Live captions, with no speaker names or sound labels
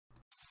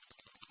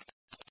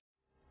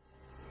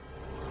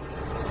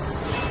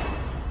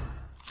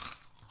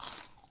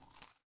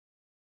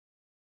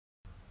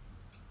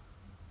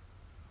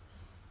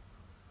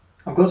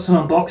I've got some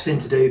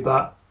unboxing to do,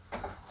 but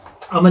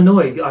I'm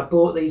annoyed. I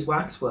bought these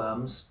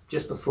waxworms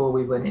just before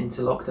we went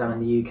into lockdown in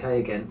the UK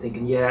again,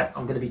 thinking, yeah,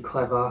 I'm going to be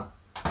clever,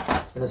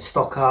 going to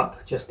stock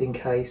up just in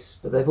case.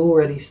 But they've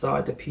already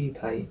started to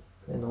pupate.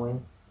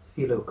 Annoying. A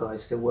few little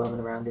guys still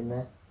worming around in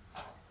there. So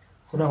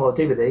I don't know what I'll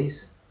do with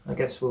these. I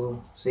guess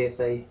we'll see if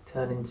they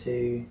turn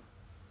into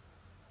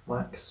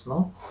wax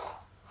moths.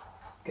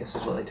 I guess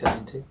that's what they turn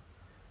into.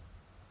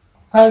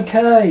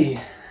 Okay,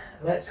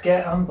 let's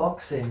get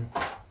unboxing.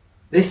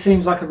 This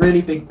seems like a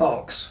really big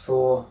box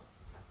for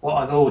what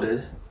I've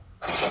ordered,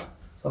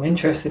 so I'm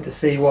interested to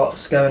see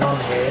what's going on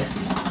here.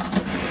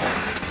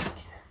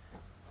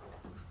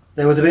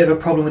 There was a bit of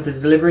a problem with the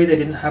delivery. They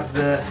didn't have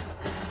the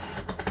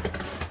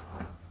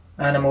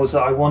animals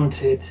that I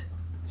wanted,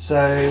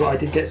 so I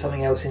did get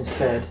something else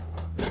instead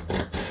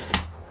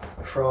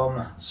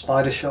from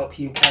Spider Shop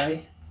UK.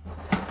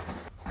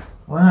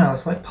 Wow,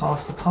 it's like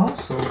past the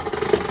parcel.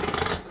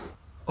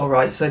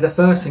 Alright, so the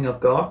first thing I've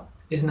got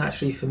isn't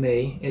actually for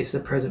me, it's a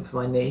present for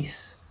my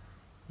niece.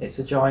 It's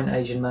a giant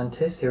Asian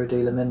mantis,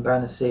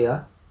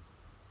 Idolomantis.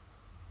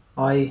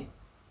 I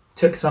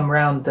took some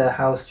round their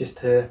house just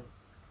to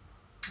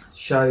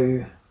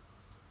show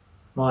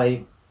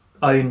my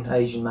own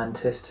Asian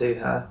mantis to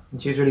her,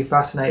 and she was really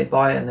fascinated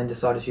by it and then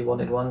decided she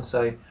wanted one,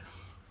 so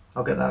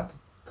I'll get that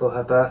for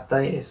her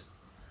birthday.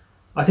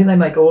 I think they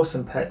make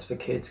awesome pets for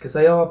kids because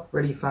they are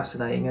really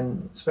fascinating,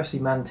 and especially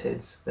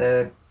mantids.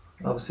 They're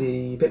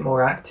obviously a bit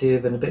more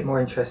active and a bit more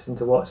interesting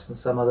to watch than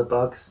some other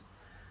bugs.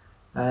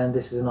 And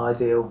this is an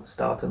ideal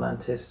starter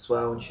mantis as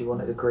well, and she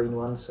wanted a green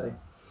one, so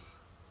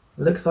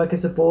it looks like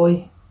it's a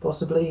boy,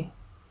 possibly.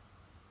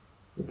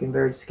 Looking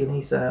very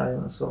skinny, so I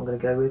think that's what I'm going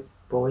to go with,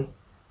 boy.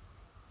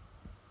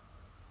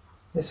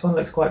 This one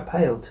looks quite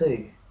pale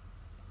too.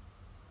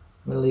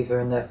 I'm going to leave her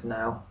in there for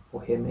now,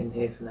 or him in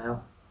here for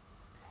now.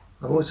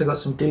 I've also got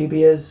some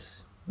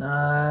dubias,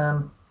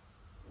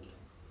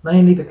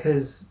 mainly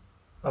because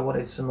I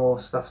wanted some more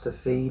stuff to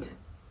feed,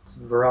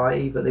 some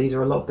variety, but these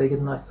are a lot bigger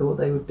than I thought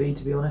they would be,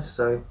 to be honest,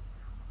 so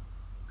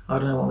I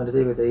don't know what I'm going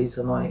to do with these.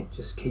 I might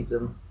just keep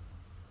them,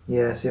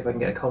 yeah, see if I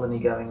can get a colony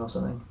going or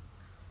something.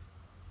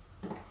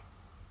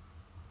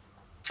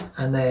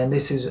 And then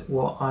this is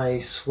what I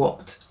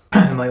swapped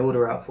my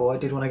order out for. I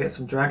did want to get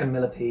some dragon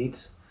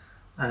millipedes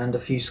and a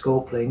few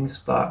scorplings,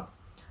 but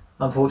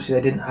unfortunately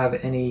they didn't have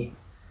any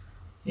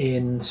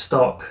in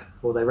stock,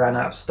 or they ran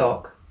out of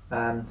stock.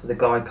 So the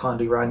guy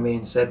kindly rang me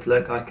and said,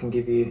 look, I can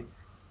give you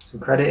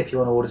some credit if you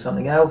want to order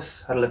something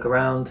else. Had a look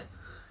around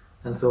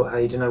and thought,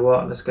 hey, do you know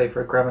what, let's go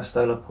for a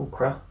Grammastola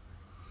Pulchra.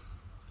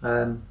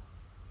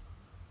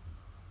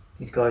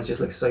 These guys just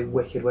look so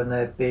wicked when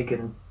they're big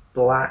and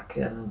black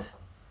and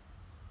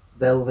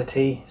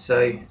velvety, so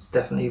it's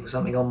definitely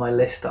something on my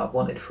list that I've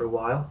wanted for a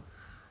while.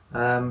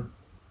 2-3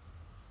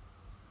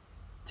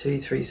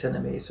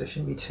 centimeters, so it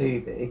shouldn't be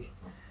too big.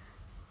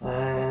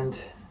 And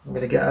I'm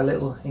going to get a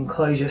little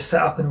enclosure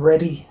set up and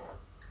ready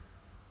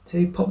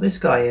to pop this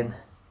guy in.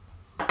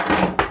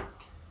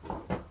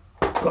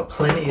 Got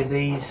plenty of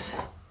these,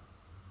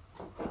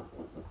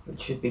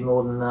 which should be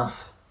more than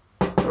enough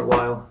for a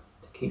while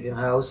to keep him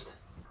housed.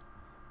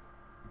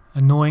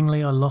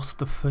 Annoyingly, I lost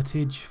the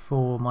footage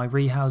for my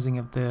rehousing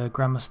of the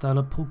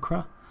Grammastola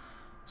Pulchra,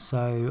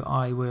 so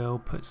I will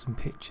put some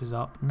pictures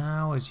up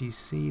now as you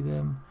see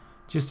them,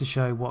 just to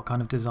show what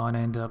kind of design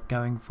I ended up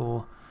going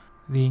for.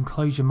 The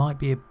enclosure might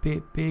be a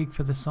bit big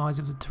for the size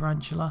of the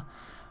tarantula,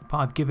 but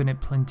I've given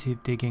it plenty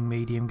of digging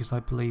medium because I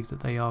believe that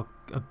they are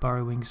a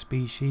burrowing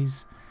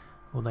species,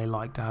 or they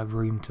like to have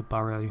room to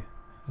burrow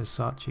as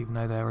such, even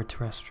though they're a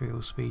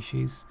terrestrial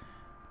species.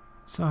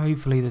 So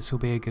hopefully this will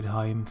be a good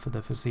home for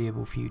the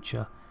foreseeable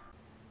future.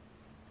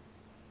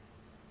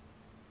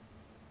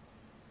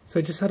 So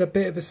I just had a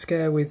bit of a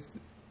scare with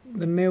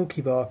the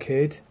Milky Bar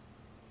kid.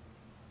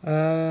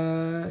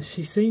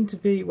 She seemed to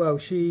be, well,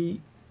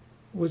 she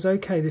was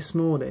okay this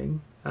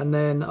morning, and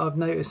then I've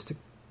noticed,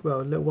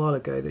 well, a little while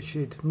ago that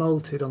she'd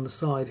molted on the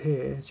side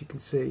here. As you can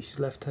see, she's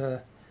left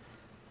her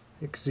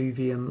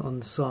exuvium on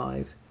the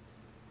side,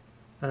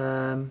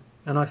 and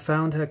I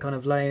found her kind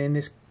of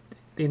laying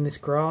in this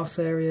grass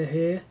area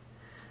here.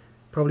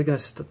 Probably going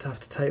to have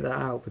to take that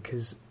out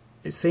because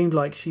it seemed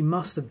like she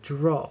must have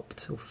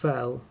dropped or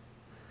fell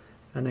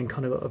and then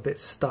kind of got a bit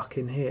stuck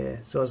in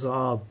here. So I was like,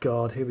 oh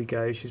god, here we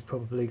go, she's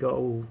probably got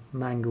all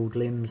mangled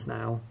limbs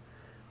now.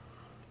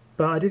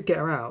 But I did get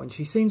her out and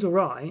she seems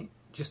alright,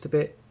 just a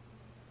bit,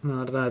 I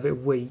don't know, a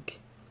bit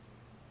weak.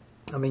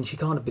 I mean, she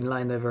can't have been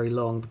laying there very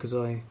long because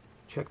I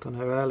checked on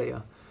her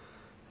earlier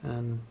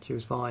and she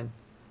was fine.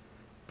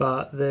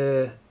 But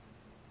I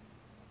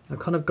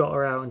kind of got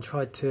her out and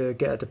tried to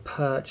get her to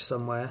perch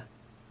somewhere.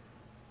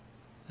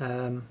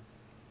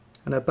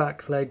 And her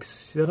back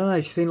legs, I don't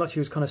know, she seemed like she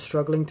was kind of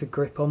struggling to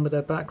grip on with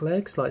her back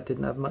legs, like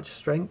didn't have much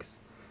strength.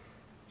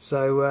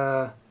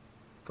 So,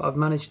 but I've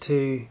managed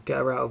to get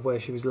her out of where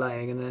she was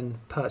laying and then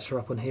perch her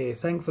up on here.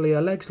 Thankfully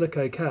her legs look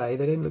okay,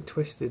 they didn't look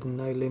twisted and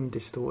no limb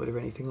distorted or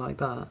anything like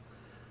that.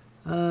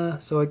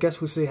 So I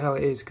guess we'll see how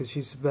it is because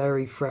she's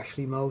very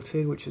freshly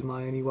molted, which is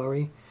my only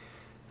worry.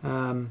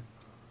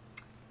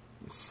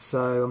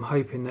 So I'm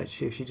hoping that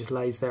if she just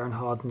lays there and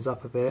hardens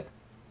up a bit,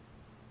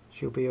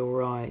 she'll be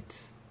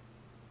alright.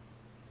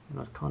 And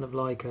I'd kind of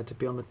like her to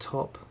be on the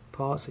top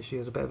part so she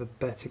has a bit of a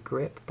better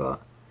grip,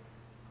 but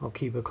I'll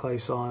keep a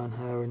close eye on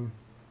her and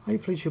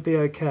hopefully she'll be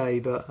okay,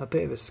 but a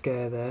bit of a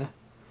scare there.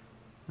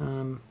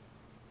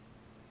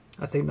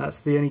 I think that's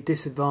the only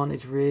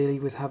disadvantage really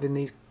with having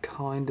these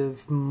kind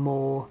of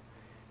more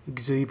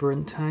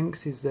exuberant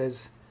tanks, is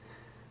there's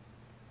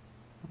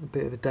a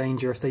bit of a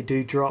danger if they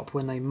do drop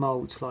when they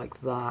molt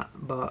like that,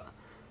 but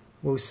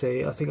we'll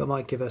see. I think I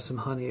might give her some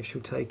honey if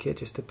she'll take it,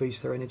 just to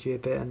boost her energy a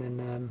bit, and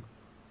then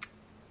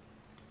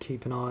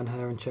keep an eye on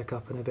her and check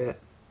up in a bit.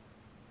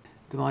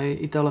 My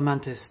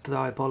Idolomantis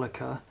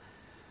Diabolica,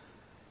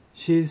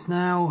 she's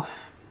managed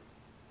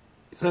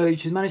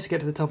to get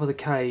to the top of the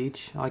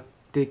cage. I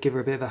did give her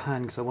a bit of a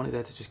hand because I wanted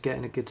her to just get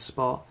in a good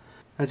spot.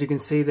 As you can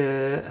see,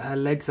 her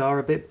legs are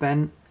a bit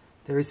bent.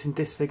 There is some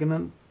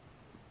disfigurement,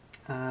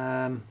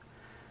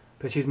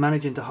 but she's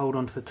managing to hold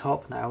on to the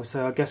top now,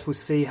 so I guess we'll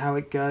see how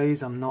it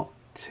goes. I'm not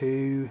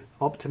too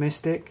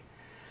optimistic,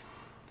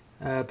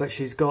 but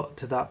she's got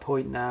to that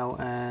point now,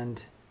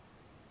 and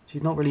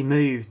she's not really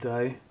moved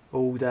though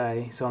all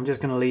day, so I'm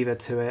just going to leave her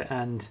to it,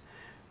 and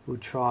we'll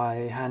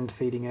try hand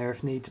feeding her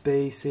if needs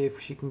be, see if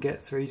she can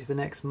get through to the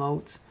next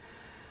molt.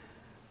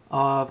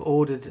 I've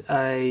ordered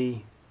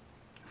a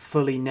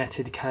fully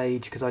netted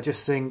cage because I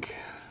just think,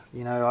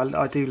 you know,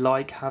 I do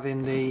like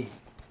having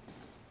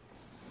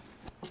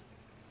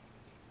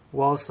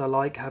whilst I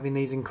like having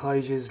these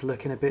enclosures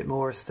looking a bit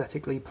more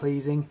aesthetically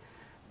pleasing,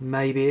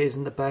 maybe it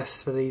isn't the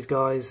best for these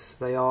guys.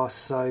 They are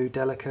so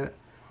delicate.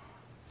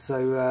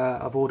 So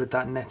I've ordered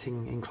that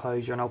netting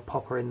enclosure, and I'll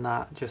pop her in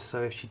that just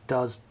so if she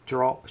does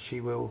drop,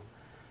 she will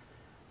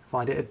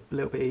find it a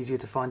little bit easier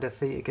to find her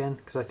feet again,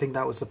 because I think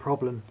that was the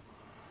problem.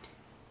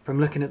 From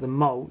looking at the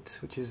molt,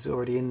 which is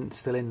already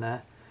still in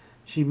there,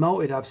 she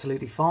molted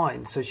absolutely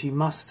fine, so she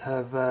must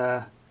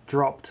have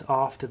dropped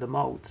after the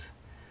molt.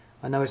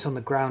 I know it's on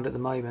the ground at the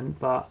moment,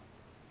 but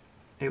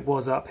it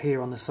was up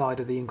here on the side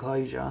of the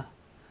enclosure,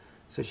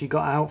 so she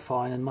got out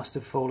fine and must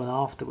have fallen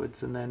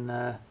afterwards, and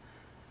then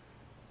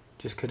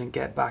just couldn't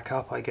get back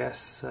up, I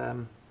guess.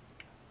 And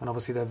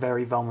obviously they're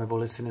very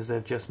vulnerable as soon as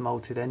they've just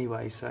molted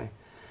anyway, so.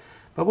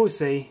 But we'll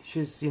see.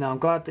 She's, you know, I'm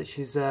glad that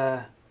she's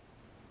up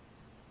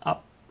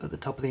at the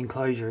top of the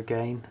enclosure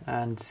again,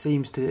 and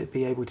seems to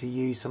be able to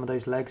use some of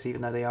those legs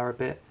even though they are a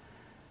bit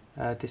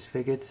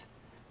disfigured.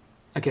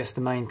 I guess the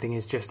main thing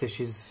is just if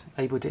she's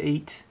able to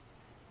eat,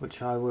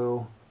 which I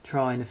will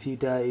try in a few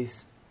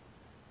days.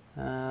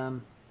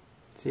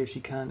 See if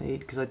she can eat,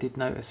 because I did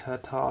notice her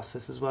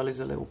tarsus as well is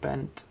a little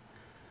bent.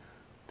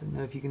 Don't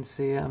know if you can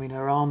see it. I mean,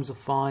 her arms are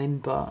fine,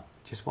 but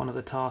just one of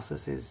the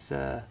tarsus is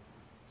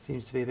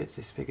seems to be a bit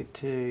disfigured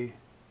too.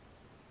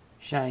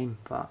 Shame,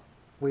 but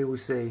we will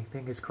see.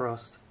 Fingers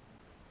crossed.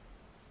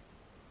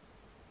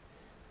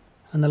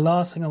 And the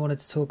last thing I wanted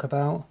to talk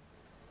about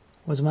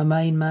was my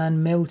main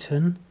man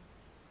Milton,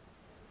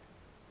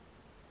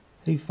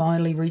 who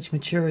finally reached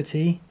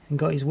maturity and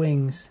got his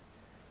wings.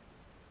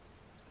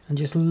 And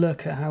just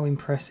look at how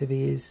impressive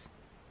he is.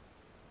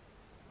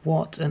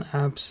 What an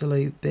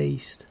absolute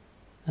beast.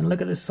 And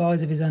look at the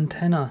size of his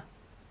antenna.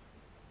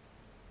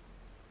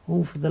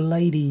 All for the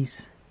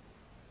ladies.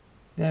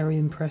 Very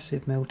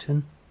impressive,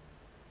 Milton.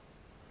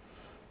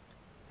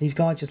 These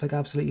guys just look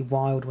absolutely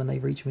wild when they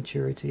reach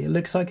maturity. It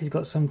looks like he's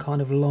got some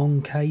kind of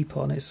long cape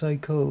on. It's so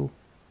cool.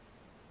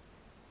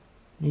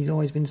 He's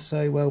always been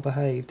so well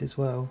behaved as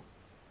well.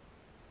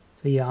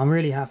 So yeah, I'm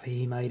really happy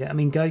he made it. I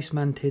mean, ghost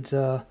mantids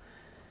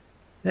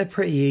they're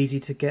pretty easy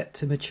to get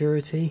to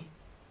maturity,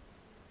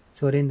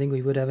 so I didn't think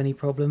we would have any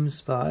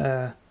problems,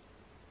 but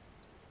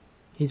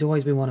he's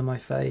always been one of my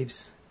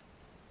faves.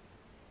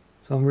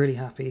 So I'm really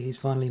happy he's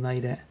finally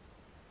made it.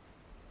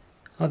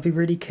 I'd be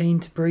really keen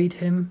to breed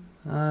him,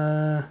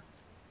 but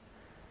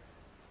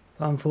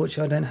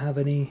unfortunately I don't have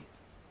any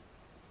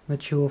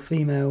mature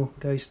female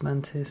ghost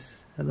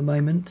mantis at the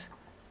moment.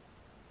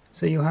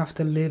 So you'll have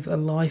to live a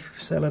life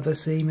of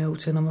celibacy,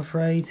 Milton, I'm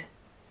afraid.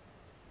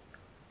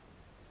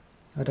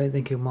 I don't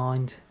think he'll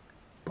mind.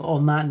 But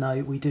on that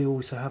note, we do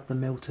also have the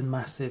Milton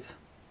Massive,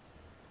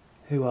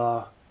 who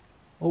are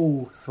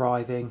all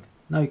thriving.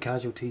 No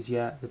casualties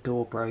yet. The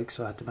door broke,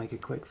 so I had to make a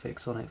quick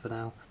fix on it for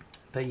now.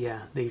 But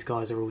yeah, these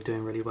guys are all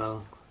doing really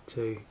well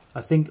too. I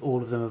think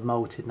all of them have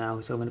molted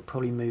now, so I'm going to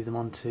probably move them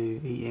on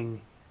to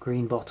eating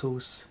green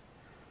bottles,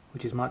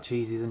 which is much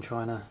easier than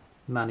trying to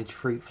manage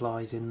fruit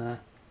flies in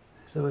there.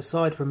 So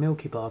aside from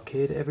Milky Bar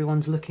Kid,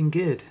 everyone's looking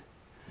good.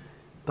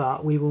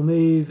 But we will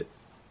move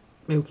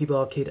Milky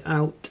Bar Kid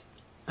out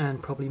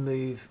and probably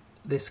move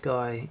this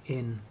guy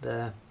in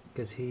there,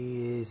 because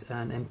he is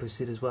an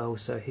Empusid as well,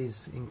 so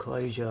his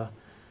enclosure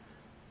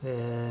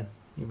it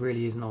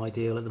really isn't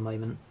ideal at the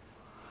moment.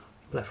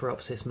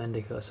 Blepharopsis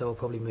mendica, so I'll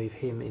probably move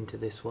him into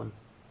this one.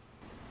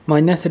 My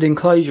netted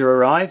enclosure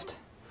arrived,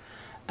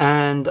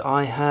 and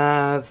I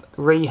have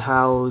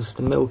rehoused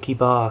the Milky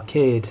Bar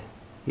Kid,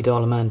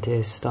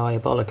 Idolomantis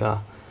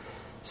Diabolica.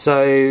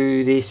 So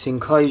this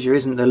enclosure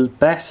isn't the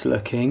best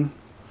looking.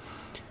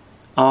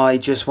 I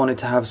just wanted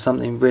to have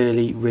something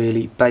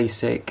really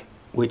basic,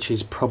 which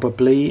is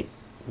probably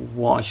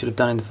what I should have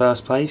done in the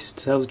first place,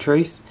 to tell the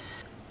truth.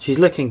 She's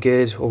looking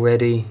good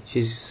already.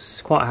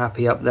 She's quite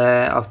happy up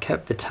there. I've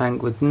kept the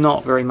tank with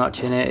not very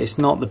much in it. It's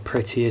not the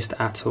prettiest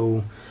at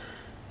all.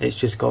 It's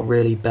just got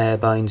really bare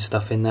bones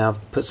stuff in there.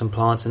 I've put some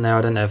plants in there.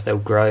 I don't know if they'll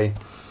grow,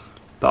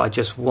 but I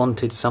just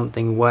wanted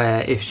something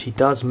where if she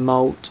does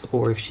molt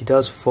or if she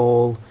does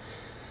fall,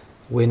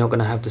 we're not going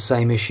to have the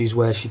same issues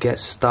where she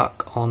gets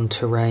stuck on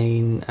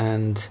terrain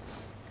and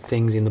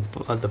things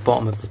at the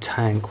bottom of the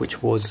tank,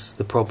 which was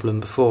the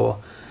problem before.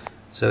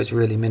 So it's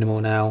really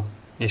minimal now.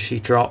 If she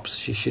drops,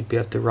 she should be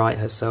able to right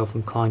herself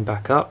and climb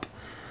back up.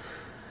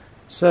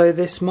 So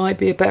this might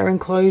be a better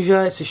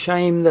enclosure. It's a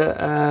shame that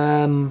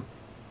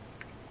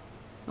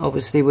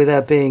obviously with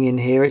her being in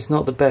here, it's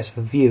not the best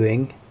for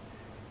viewing,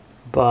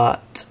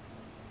 but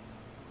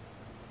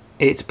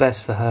it's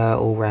best for her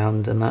all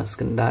round, and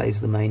that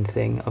is the main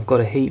thing. I've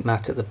got a heat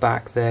mat at the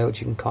back there, which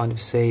you can kind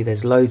of see.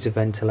 There's loads of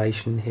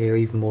ventilation here,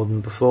 even more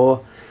than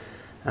before.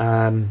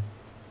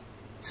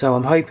 So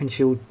I'm hoping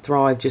she'll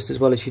thrive just as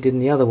well as she did in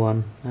the other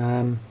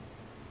one.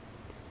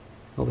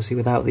 Obviously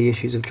without the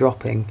issues of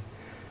dropping,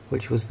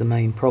 which was the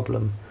main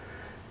problem.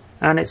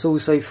 And it's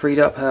also freed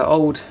up her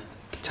old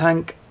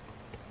tank.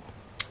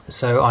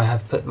 So I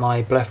have put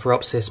my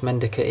Blepharopsis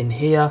mendica in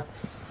here.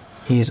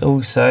 He is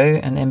also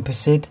an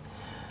empicid,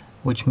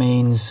 which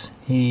means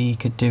he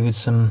could do with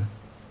some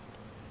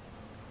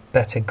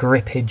better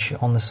grippage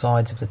on the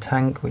sides of the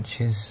tank, which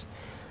is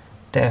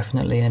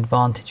definitely an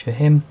advantage for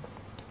him.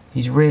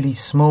 He's really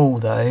small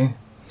though,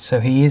 so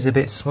he is a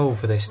bit small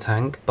for this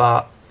tank,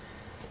 but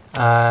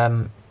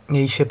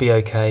he should be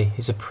okay.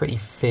 He's a pretty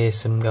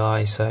fearsome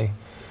guy, so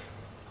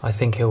I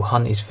think he'll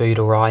hunt his food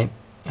alright.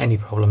 Any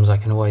problems I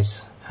can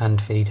always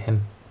hand feed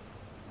him.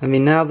 I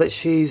mean, now that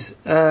she's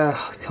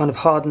kind of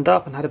hardened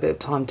up and had a bit of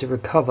time to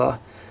recover,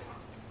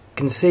 you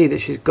can see that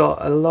she's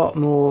got a lot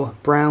more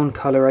brown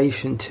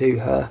coloration to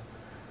her,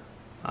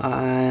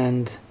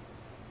 and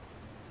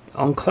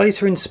on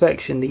closer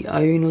inspection the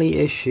only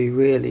issue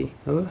really,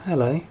 oh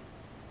hello,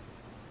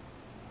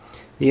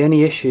 the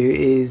only issue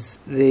is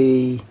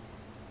the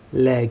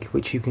leg,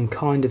 which you can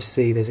kind of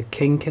see there's a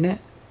kink in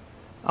it.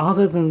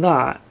 Other than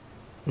that,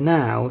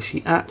 now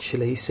she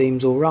actually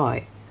seems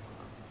alright,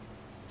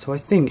 so I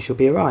think she'll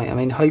be alright. I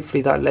mean,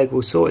 hopefully that leg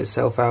will sort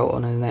itself out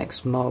on her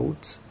next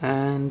moult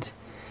and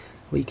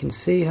we can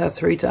see her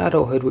through to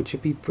adulthood, which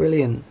would be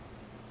brilliant.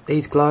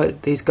 These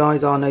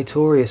guys are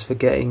notorious for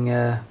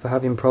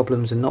having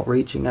problems and not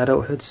reaching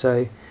adulthood,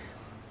 so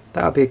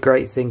that would be a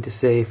great thing to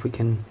see if we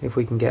can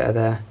get her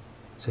there.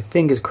 So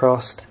fingers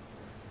crossed,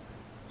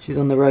 she's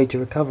on the road to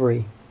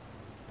recovery.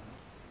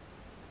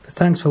 But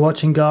thanks for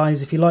watching,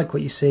 guys. If you like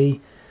what you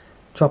see,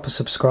 drop a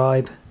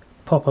subscribe,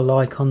 pop a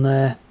like on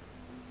there,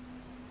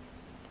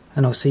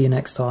 and I'll see you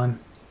next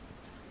time.